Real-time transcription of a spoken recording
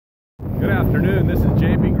afternoon. This is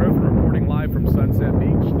JP Griffin reporting live from Sunset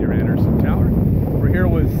Beach near Anderson Tower. We're here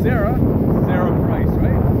with Sarah Price,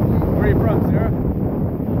 right? Where are you from, Sarah?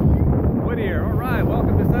 Whittier. All right,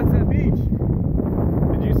 welcome to Sunset Beach.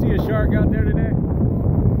 Did you see a shark out there today?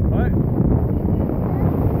 What?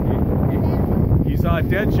 You saw a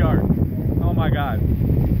dead shark? Oh my God.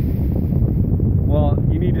 Well,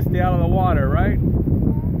 you need to stay out of the water, right?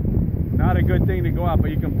 Not a good thing to go out,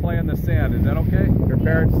 but you can play in the sand. Is that okay? Your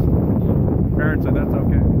parents said that's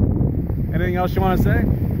okay. Anything else you want to say? I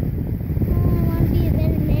want to be a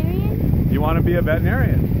veterinarian. You want to be a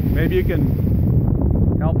veterinarian? Maybe you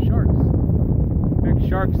can help sharks. Fix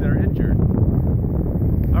sharks that are injured.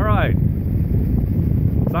 All right.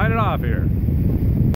 Sign it off here.